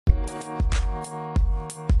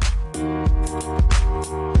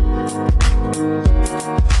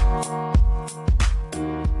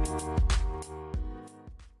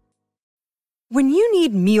When you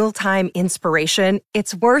need mealtime inspiration,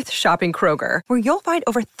 it's worth shopping Kroger, where you'll find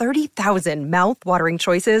over 30,000 mouth-watering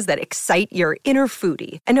choices that excite your inner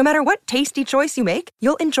foodie. And no matter what tasty choice you make,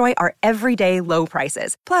 you'll enjoy our everyday low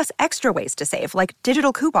prices, plus extra ways to save, like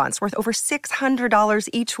digital coupons worth over $600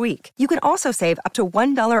 each week. You can also save up to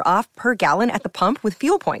 $1 off per gallon at the pump with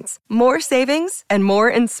fuel points. More savings and more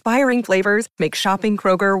inspiring flavors make shopping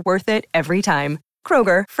Kroger worth it every time.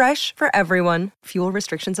 Kroger, fresh for everyone. Fuel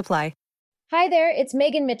restrictions apply. Hi there, it's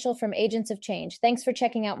Megan Mitchell from Agents of Change. Thanks for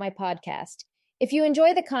checking out my podcast. If you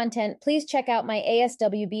enjoy the content, please check out my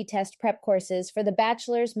ASWB test prep courses for the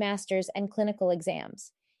bachelor's, master's, and clinical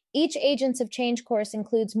exams. Each Agents of Change course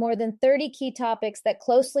includes more than 30 key topics that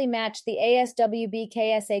closely match the ASWB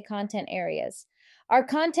KSA content areas. Our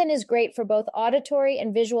content is great for both auditory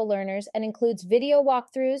and visual learners and includes video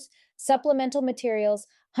walkthroughs, supplemental materials,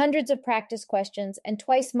 hundreds of practice questions, and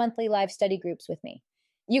twice monthly live study groups with me.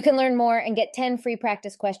 You can learn more and get 10 free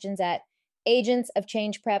practice questions at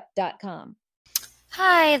agentsofchangeprep.com.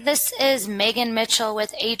 Hi, this is Megan Mitchell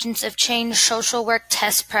with Agents of Change Social Work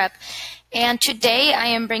Test Prep. And today I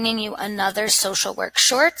am bringing you another social work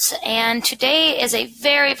shorts. And today is a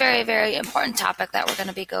very, very, very important topic that we're going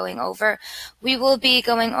to be going over. We will be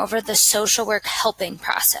going over the social work helping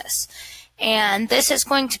process. And this is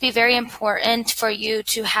going to be very important for you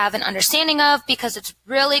to have an understanding of, because it's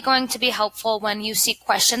really going to be helpful when you see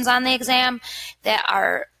questions on the exam that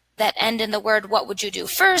end in the word, what would you do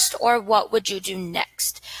first, or what would you do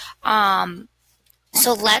next? So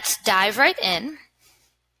let's dive right in.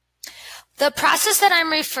 The process that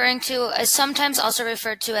I'm referring to is sometimes also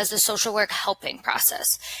referred to as the social work helping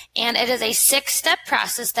process. And it is a 6-step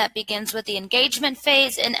process that begins with the engagement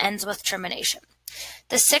phase and ends with termination.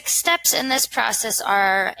 The 6 steps in this process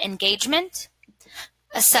are engagement,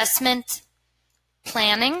 assessment,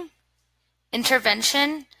 planning,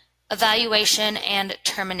 intervention, evaluation, and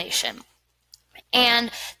termination.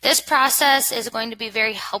 And this process is going to be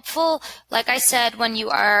very helpful, like I said, when you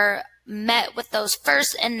are met with those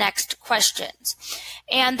first and next questions.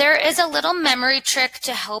 And there is a little memory trick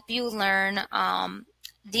to help you learn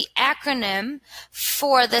the acronym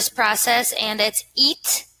for this process, and it's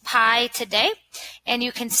EAT PIE today, and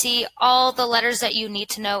you can see all the letters that you need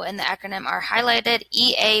to know in the acronym are highlighted,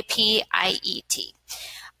 EAPIET.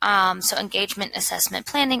 So engagement, assessment,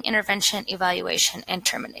 planning, intervention, evaluation, and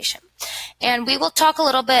termination. And we will talk a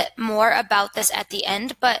little bit more about this at the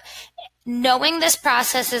end, but knowing this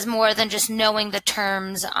process is more than just knowing the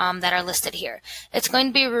terms that are listed here. It's going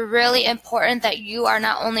to be really important that you are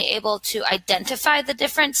not only able to identify the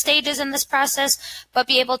different stages in this process, but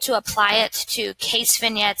be able to apply it to case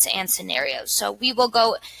vignettes and scenarios. So we will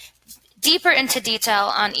go deeper into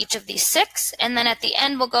detail on each of these 6, and then at the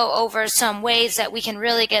end we'll go over some ways that we can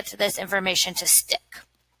really get to this information to stick.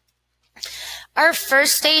 Our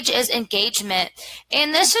first stage is engagement,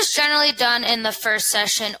 and this is generally done in the first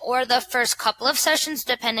session or the first couple of sessions,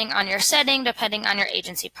 depending on your setting, depending on your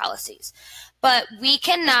agency policies. But we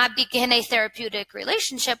cannot begin a therapeutic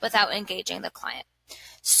relationship without engaging the client.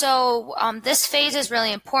 So this phase is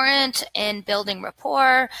really important in building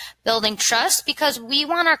rapport, building trust, because we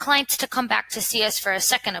want our clients to come back to see us for a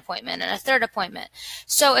second appointment and a third appointment.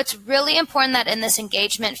 So it's really important that in this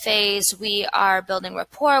engagement phase, we are building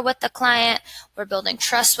rapport with the client, we're building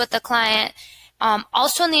trust with the client.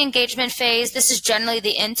 Also in the engagement phase, this is generally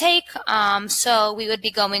the intake. So we would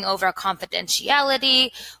be going over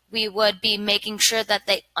confidentiality. We would be making sure that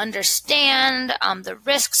they understand the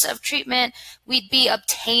risks of treatment. We'd be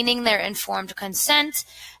obtaining their informed consent.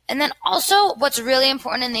 And then also what's really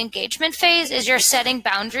important in the engagement phase is you're setting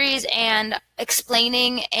boundaries and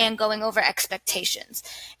explaining and going over expectations.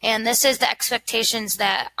 And this is the expectations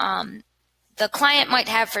that the client might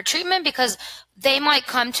have for treatment, because they might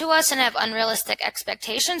come to us and have unrealistic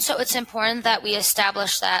expectations. So it's important that we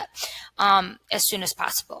establish that as soon as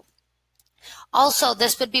possible. Also,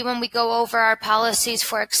 this would be when we go over our policies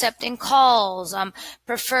for accepting calls,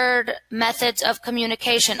 preferred methods of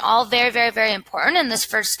communication, all very, very, very important in this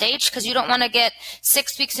first stage, because you don't want to get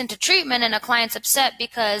 6 weeks into treatment and a client's upset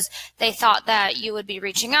because they thought that you would be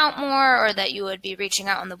reaching out more or that you would be reaching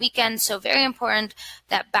out on the weekend. So very important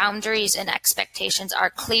that boundaries and expectations are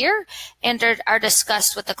clear and are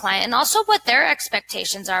discussed with the client, and also what their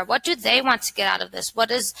expectations are. What do they want to get out of this? What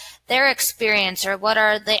is their experience, or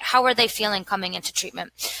how are they feeling coming into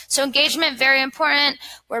treatment? So engagement, very important.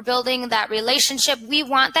 We're building that relationship. We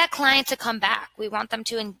want that client to come back. We want them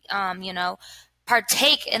to,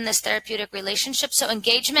 partake in this therapeutic relationship. So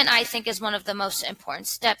engagement, I think, is one of the most important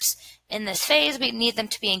steps in this phase. We need them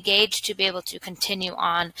to be engaged to be able to continue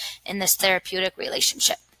on in this therapeutic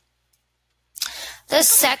relationship. The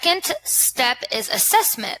second step is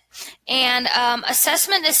assessment. And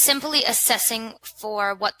assessment is simply assessing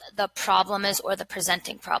for what the problem is or the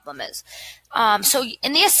presenting problem is. So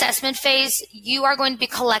in the assessment phase, you are going to be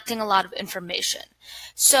collecting a lot of information.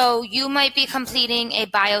 So you might be completing a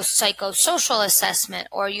biopsychosocial assessment,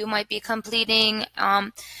 or you might be completing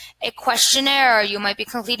a questionnaire, or you might be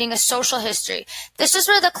completing a social history. This is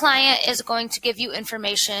where the client is going to give you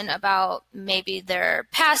information about maybe their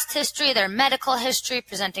past history, their medical history,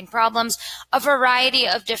 presenting problems, a variety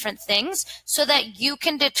of different things, so that you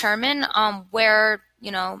can determine where,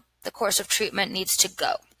 the course of treatment needs to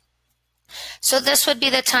go. So this would be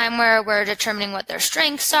the time where we're determining what their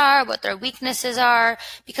strengths are, what their weaknesses are,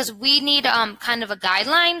 because we need kind of a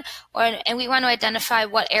guideline, and we want to identify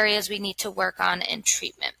what areas we need to work on in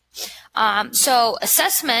treatment. So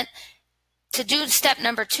assessment, to do step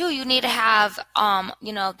number 2, you need to have,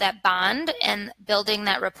 that bond and building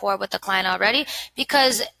that rapport with the client already,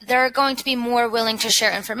 because they're going to be more willing to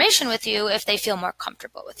share information with you if they feel more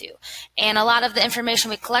comfortable with you. And a lot of the information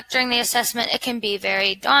we collect during the assessment, it can be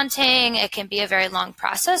very daunting. It can be a very long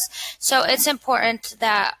process. So it's important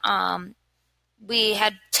that we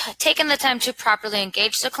had taken the time to properly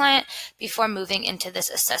engage the client before moving into this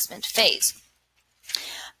assessment phase.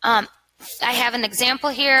 I have an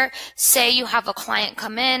example here. Say you have a client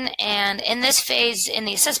come in, and in this phase, in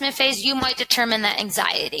the assessment phase, you might determine that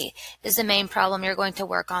anxiety is the main problem you're going to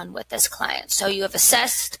work on with this client. So you have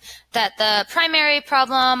assessed that the primary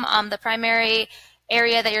problem, the primary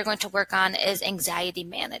area that you're going to work on is anxiety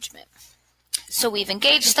management. So we've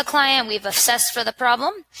engaged the client, we've assessed for the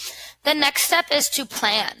problem. The next step is to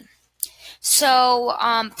plan. So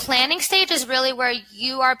planning stage is really where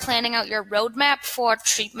you are planning out your roadmap for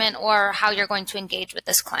treatment or how you're going to engage with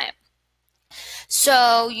this client.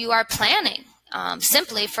 So you are planning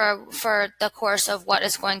simply for the course of what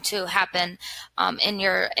is going to happen in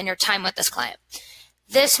your time with this client.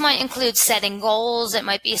 This might include setting goals. It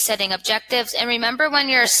might be setting objectives. And remember, when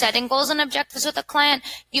you're setting goals and objectives with a client,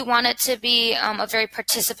 you want it to be a very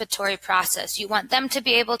participatory process. You want them to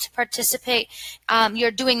be able to participate.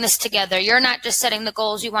 You're doing this together. You're not just setting the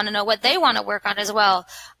goals. You want to know what they want to work on as well.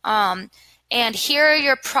 And here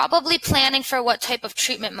you're probably planning for what type of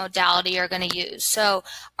treatment modality you're going to use. So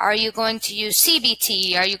are you going to use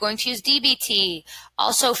CBT? Are you going to use DBT?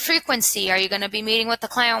 Also frequency. Are you going to be meeting with the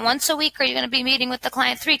client once a week? Or are you going to be meeting with the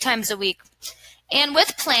client 3 times a week? And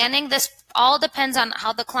with planning, this all depends on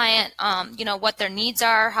how the client, what their needs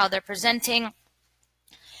are, how they're presenting,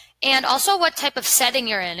 and also what type of setting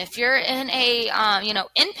you're in. If you're in a,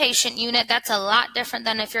 inpatient unit, that's a lot different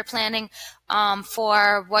than if you're planning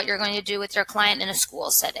for what you're going to do with your client in a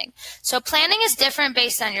school setting. So planning is different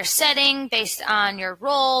based on your setting, based on your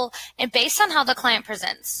role, and based on how the client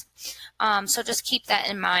presents. So just keep that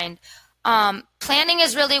in mind. Planning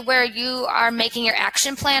is really where you are making your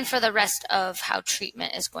action plan for the rest of how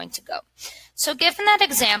treatment is going to go. So given that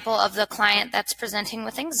example of the client that's presenting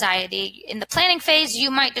with anxiety, in the planning phase,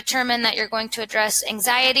 you might determine that you're going to address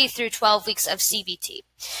anxiety through 12 weeks of CBT.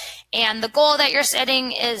 And the goal that you're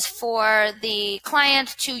setting is for the client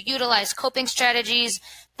to utilize coping strategies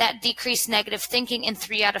that decrease negative thinking in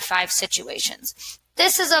 3 out of 5 situations.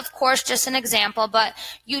 This is, of course, just an example, but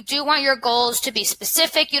you do want your goals to be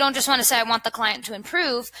specific. You don't just want to say, I want the client to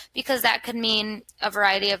improve, because that could mean a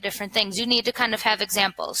variety of different things. You need to kind of have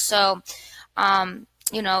examples. So,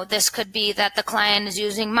 this could be that the client is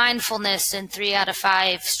using mindfulness in 3 out of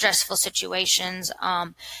 5 stressful situations.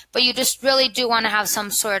 But you just really do want to have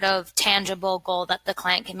some sort of tangible goal that the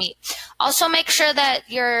client can meet. Also, make sure that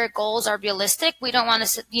your goals are realistic. We don't want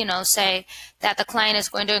to, say that the client is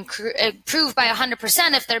going to improve by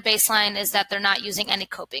 100% if their baseline is that they're not using any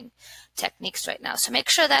coping techniques right now. So make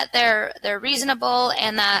sure that they're reasonable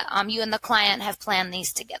and that you and the client have planned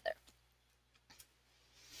these together.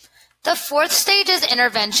 The 4th stage is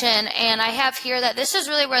intervention, and I have here that this is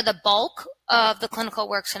really where the bulk of the clinical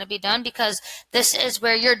work is going to be done, because this is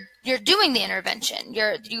where you're doing the intervention.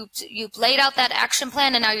 You've laid out that action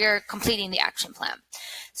plan, and now you're completing the action plan.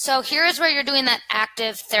 So here is where you're doing that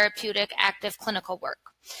active therapeutic, active clinical work.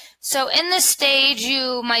 So in this stage,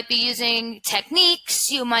 you might be using techniques,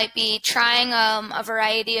 you might be trying a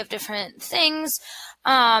variety of different things,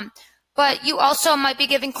 but you also might be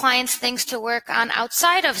giving clients things to work on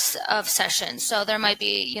outside of sessions. So there might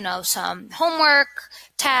be, some homework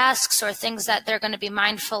tasks or things that they're going to be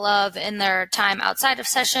mindful of in their time outside of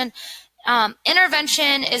session.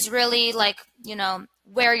 Intervention is really like,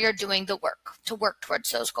 where you're doing the work to work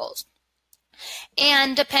towards those goals.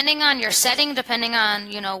 And depending on your setting, depending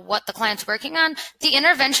on, what the client's working on, the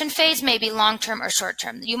intervention phase may be long-term or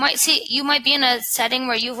short-term. You might be in a setting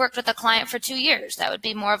where you've worked with a client for 2 years. That would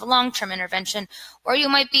be more of a long-term intervention. Or you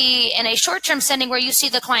might be in a short-term setting where you see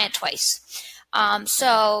the client twice.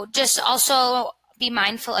 So just also be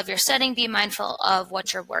mindful of your setting, be mindful of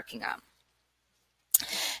what you're working on.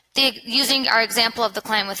 Using our example of the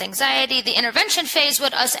client with anxiety, the intervention phase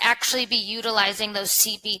would us actually be utilizing those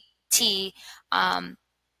CBT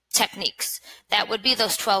techniques. That would be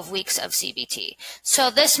those 12 weeks of CBT. So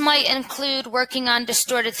this might include working on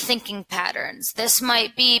distorted thinking patterns. This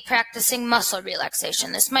might be practicing muscle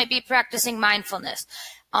relaxation. This might be practicing mindfulness.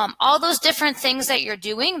 All those different things that you're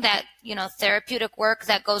doing, that, therapeutic work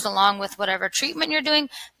that goes along with whatever treatment you're doing,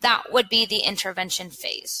 that would be the intervention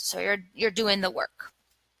phase. So you're doing the work.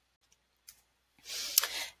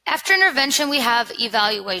 After intervention, we have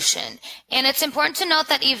evaluation. And it's important to note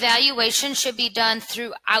that evaluation should be done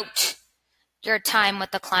throughout your time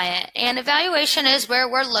with the client. And evaluation is where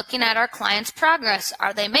we're looking at our client's progress.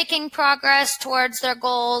 Are they making progress towards their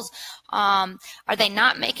goals? Are they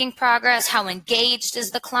not making progress? How engaged is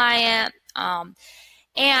the client?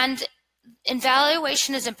 And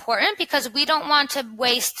evaluation is important because we don't want to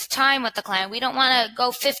waste time with the client. We don't want to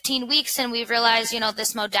go 15 weeks and we realize,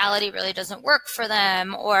 this modality really doesn't work for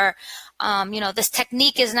them, or, this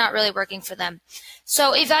technique is not really working for them.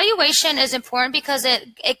 So evaluation is important because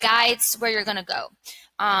it guides where you're going to go.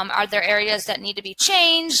 Are there areas that need to be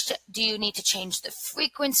changed? Do you need to change the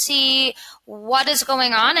frequency? What is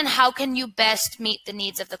going on, and how can you best meet the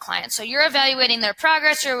needs of the client? So you're evaluating their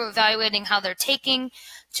progress. You're evaluating how they're taking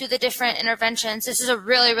to the different interventions. This is a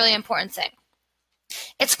really, really important thing.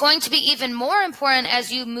 It's going to be even more important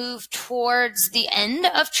as you move towards the end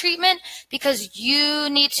of treatment, because you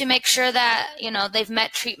need to make sure that, they've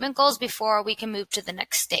met treatment goals before we can move to the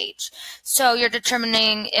next stage. So you're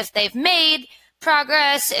determining if they've made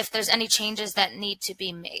progress, if there's any changes that need to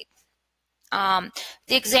be made.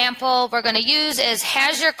 The example we're going to use is,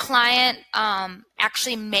 has your client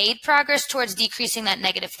actually made progress towards decreasing that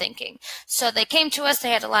negative thinking? So they came to us, they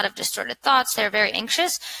had a lot of distorted thoughts, they're very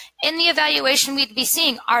anxious. In the evaluation, we'd be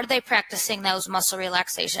seeing, are they practicing those muscle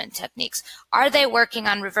relaxation techniques? Are they working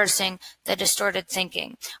on reversing the distorted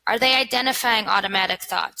thinking? Are they identifying automatic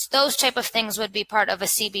thoughts? Those type of things would be part of a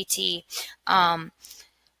CBT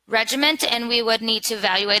regiment, and we would need to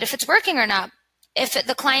evaluate if it's working or not. If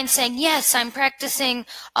the client's saying, yes, I'm practicing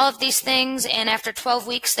all of these things, and after 12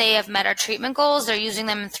 weeks they have met our treatment goals, they're using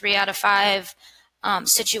them in 3 out of 5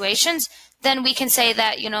 situations, then we can say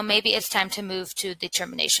that, maybe it's time to move to the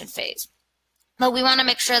termination phase. But we want to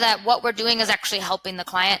make sure that what we're doing is actually helping the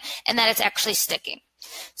client and that it's actually sticking.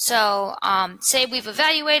 So say we've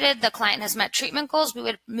evaluated, the client has met treatment goals, we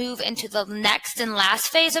would move into the next and last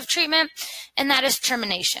phase of treatment, and that is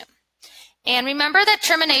termination. And remember that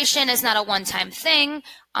termination is not a one-time thing.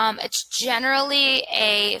 It's generally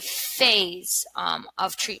a phase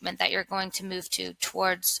of treatment that you're going to move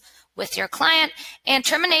towards with your client. And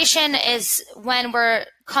termination is when we're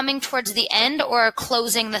coming towards the end or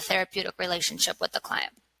closing the therapeutic relationship with the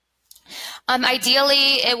client.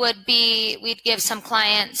 Ideally, it would be, we'd give some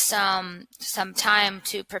clients some time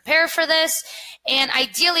to prepare for this. And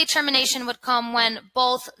ideally, termination would come when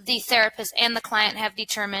both the therapist and the client have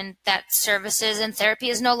determined that services and therapy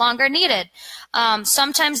is no longer needed.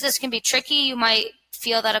 Sometimes this can be tricky. You might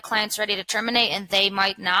feel that a client's ready to terminate and they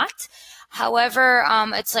might not. However,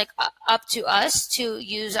 it's up to us to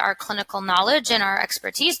use our clinical knowledge and our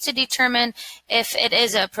expertise to determine if it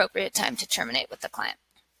is an appropriate time to terminate with the client.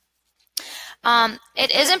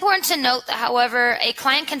 It is important to note that, however, a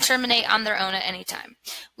client can terminate on their own at any time.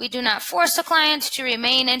 We do not force a client to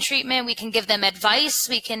remain in treatment. We can give them advice.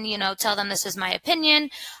 We can, tell them this is my opinion.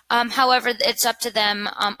 However, it's up to them,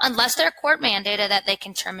 unless they're court mandated, that they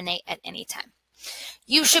can terminate at any time.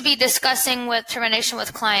 You should be discussing with termination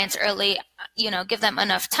with clients early, give them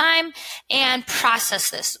enough time and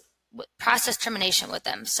process termination with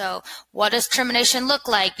them. So what does termination look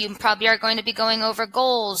like? You probably are going to be going over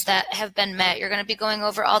goals that have been met. You're going to be going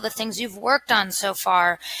over all the things you've worked on so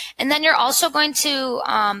far. And then you're also going to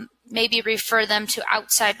maybe refer them to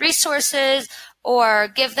outside resources or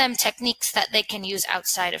give them techniques that they can use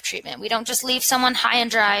outside of treatment. We don't just leave someone high and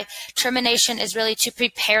dry. Termination is really to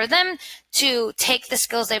prepare them to take the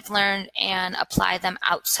skills they've learned and apply them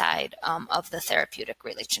outside of the therapeutic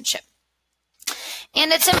relationship.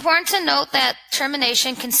 And it's important to note that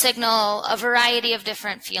termination can signal a variety of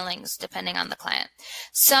different feelings depending on the client.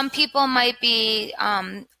 Some people might be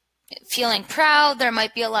feeling proud. There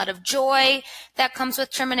might be a lot of joy that comes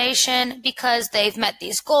with termination because they've met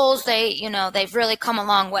these goals. They've really come a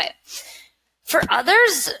long way. For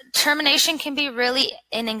others, termination can be really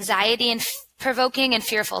an anxiety and provoking and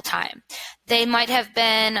fearful time. They might have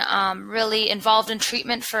been really involved in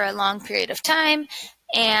treatment for a long period of time,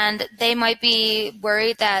 and they might be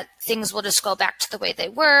worried that things will just go back to the way they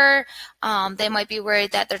were. They might be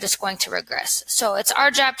worried that they're just going to regress. So it's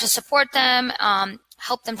our job to support them,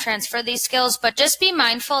 help them transfer these skills, but just be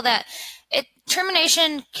mindful that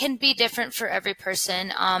termination can be different for every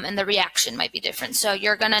person, and the reaction might be different. So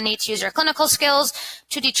you're going to need to use your clinical skills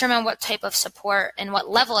to determine what type of support and what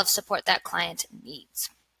level of support that client needs.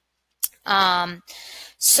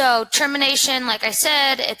 So termination, like I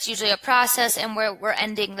said, it's usually a process, and we're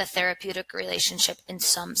ending the therapeutic relationship in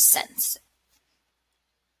some sense.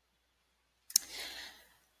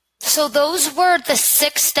 So those were the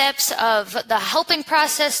 6 steps of the helping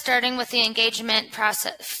process, starting with the engagement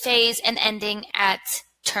process phase and ending at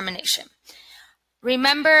termination.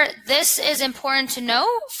 Remember, this is important to know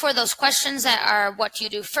for those questions that are what do you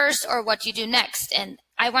do first or what do you do next. And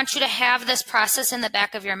I want you to have this process in the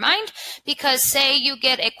back of your mind, because say you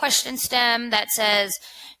get a question stem that says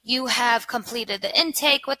you have completed the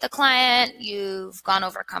intake with the client, you've gone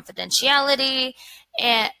over confidentiality,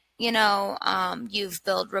 and you've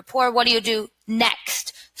built rapport. What do you do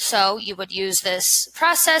next? So you would use this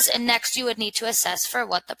process, and next you would need to assess for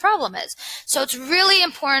what the problem is. So it's really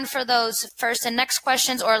important for those first and next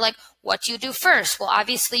questions, or like, what do you do first? Well,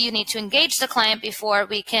 obviously you need to engage the client before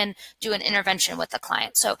we can do an intervention with the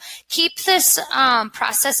client. So keep this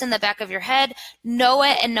process in the back of your head, know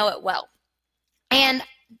it and know it well. And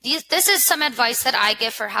this is some advice that I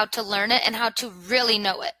give for how to learn it and how to really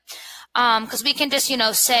know it. Because we can just,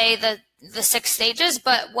 say the 6 stages,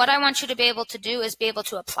 but what I want you to be able to do is be able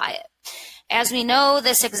to apply it. As we know,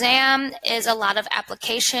 this exam is a lot of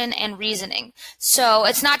application and reasoning. So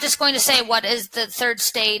it's not just going to say what is the 3rd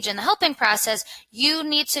stage in the helping process. You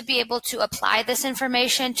need to be able to apply this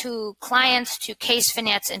information to clients, to case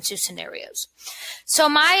vignettes, and to scenarios. So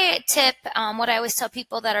my tip, what I always tell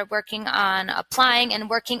people that are working on applying and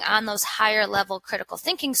working on those higher level critical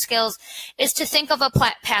thinking skills, is to think of a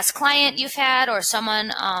past client you've had, or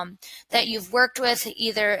someone that you've worked with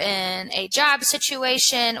either in a job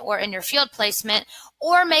situation or in your field placement,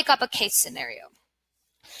 or make up a case scenario.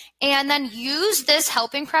 And then use this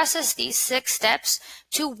helping process, these 6 steps,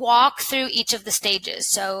 to walk through each of the stages.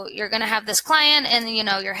 So you're going to have this client in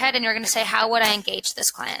your head, and you're going to say, how would I engage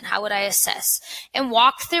this client? How would I assess? And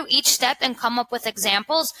walk through each step and come up with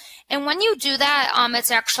examples. And when you do that,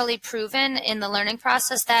 it's actually proven in the learning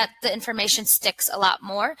process that the information sticks a lot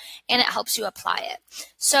more, and it helps you apply it.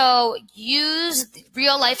 So use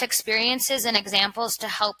real life experiences and examples to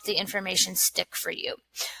help the information stick for you.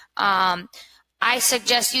 I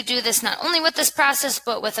suggest you do this not only with this process,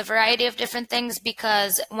 but with a variety of different things,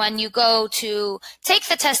 because when you go to take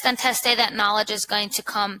the test on test day, that knowledge is going to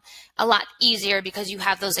come a lot easier because you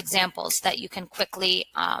have those examples that you can quickly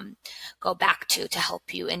go back to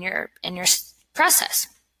help you in your process.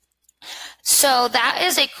 So that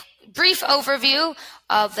is a brief overview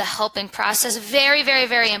of the helping process. Very, very,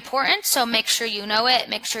 very important. So make sure you know it,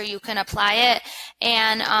 make sure you can apply it,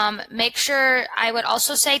 and make sure, I would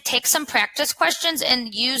also say, take some practice questions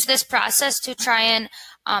and use this process to try and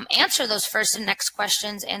answer those first and next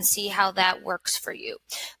questions and see how that works for you.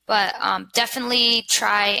 But definitely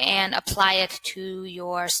try and apply it to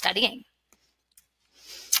your studying.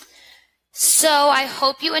 So I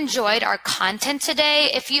hope you enjoyed our content today.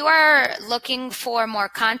 If you are looking for more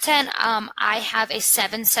content, I have a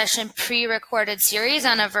 7-session pre-recorded series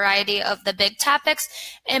on a variety of the big topics.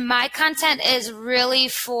 And my content is really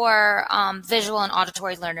for visual and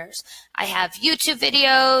auditory learners. I have YouTube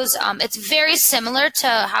videos. It's very similar to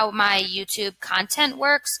how my YouTube content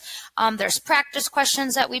works. There's practice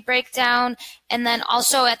questions that we break down. And then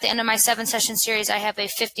also at the end of my 7-session series, I have a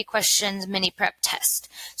 50 questions mini prep test.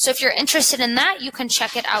 So if you're interested in that, you can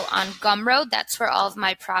check it out on Gumroad. That's where all of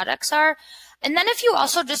my products are. And then if you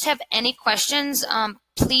also just have any questions,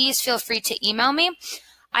 please feel free to email me.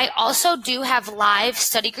 I also do have live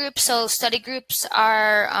study groups. So study groups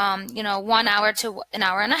are, 1 hour to an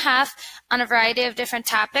hour and a half on a variety of different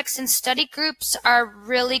topics. And study groups are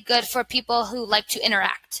really good for people who like to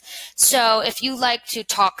interact. So if you like to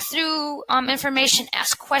talk through information,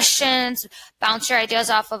 ask questions, bounce your ideas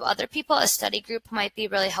off of other people, a study group might be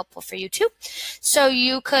really helpful for you too. So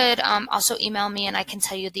you could also email me and I can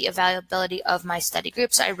tell you the availability of my study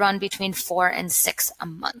groups. I run between 4 and 6 a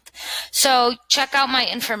month. So check out my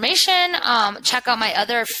information, check out my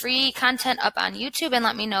other free content up on YouTube, and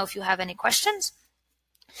let me know if you have any questions.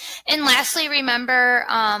 And lastly, remember,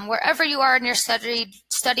 wherever you are in your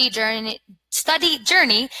study journey,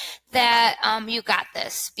 that you got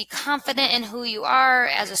this. Be confident in who you are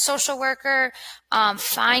as a social worker.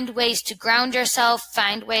 Find ways to ground yourself.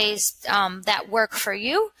 Find ways that work for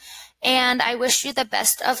you. And I wish you the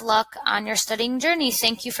best of luck on your studying journey.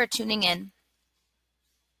 Thank you for tuning in.